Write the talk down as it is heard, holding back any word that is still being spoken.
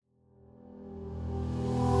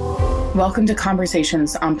Welcome to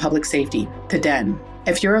Conversations on Public Safety, The Den.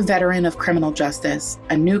 If you're a veteran of criminal justice,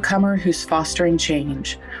 a newcomer who's fostering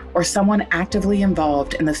change, or someone actively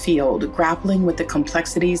involved in the field grappling with the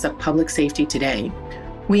complexities of public safety today,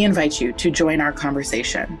 we invite you to join our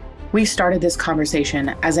conversation. We started this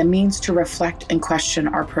conversation as a means to reflect and question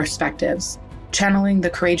our perspectives, channeling the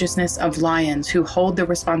courageousness of lions who hold the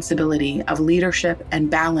responsibility of leadership and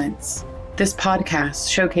balance. This podcast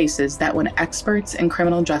showcases that when experts in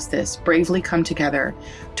criminal justice bravely come together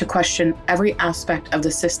to question every aspect of the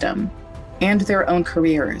system and their own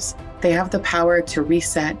careers, they have the power to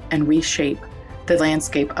reset and reshape the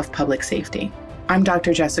landscape of public safety. I'm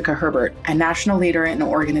Dr. Jessica Herbert, a national leader in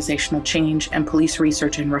organizational change and police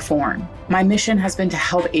research and reform. My mission has been to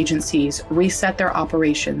help agencies reset their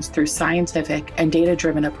operations through scientific and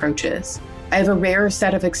data-driven approaches. I have a rare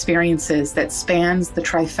set of experiences that spans the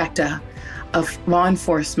trifecta of law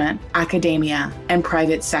enforcement, academia, and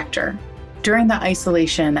private sector. During the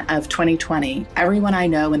isolation of 2020, everyone I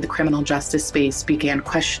know in the criminal justice space began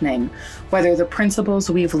questioning whether the principles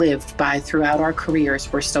we've lived by throughout our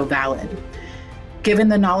careers were still valid. Given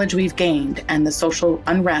the knowledge we've gained and the social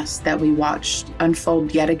unrest that we watched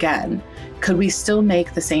unfold yet again, could we still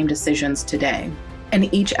make the same decisions today?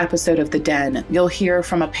 In each episode of The Den, you'll hear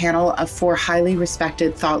from a panel of 4 highly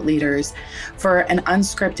respected thought leaders for an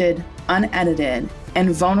unscripted, unedited, and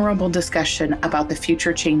vulnerable discussion about the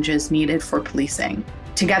future changes needed for policing.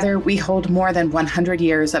 Together, we hold more than 100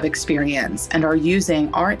 years of experience and are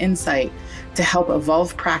using our insight to help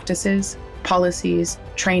evolve practices, policies,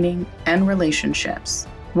 training, and relationships.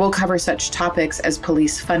 We'll cover such topics as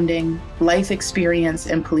police funding, life experience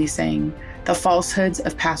in policing, the falsehoods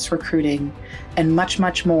of past recruiting, and much,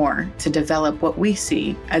 much more to develop what we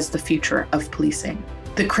see as the future of policing.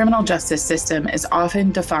 The criminal justice system is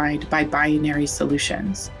often defined by binary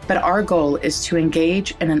solutions, but our goal is to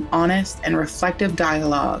engage in an honest and reflective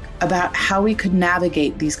dialogue about how we could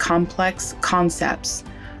navigate these complex concepts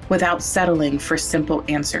without settling for simple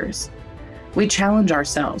answers. We challenge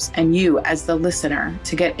ourselves and you as the listener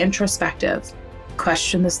to get introspective,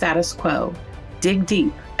 question the status quo, dig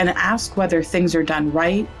deep, and ask whether things are done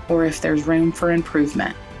right or if there's room for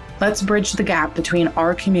improvement. Let's bridge the gap between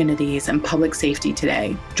our communities and public safety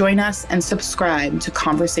today. Join us and subscribe to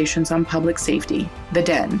Conversations on Public Safety, The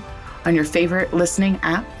Den, on your favorite listening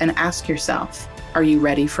app and ask yourself, are you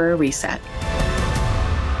ready for a reset?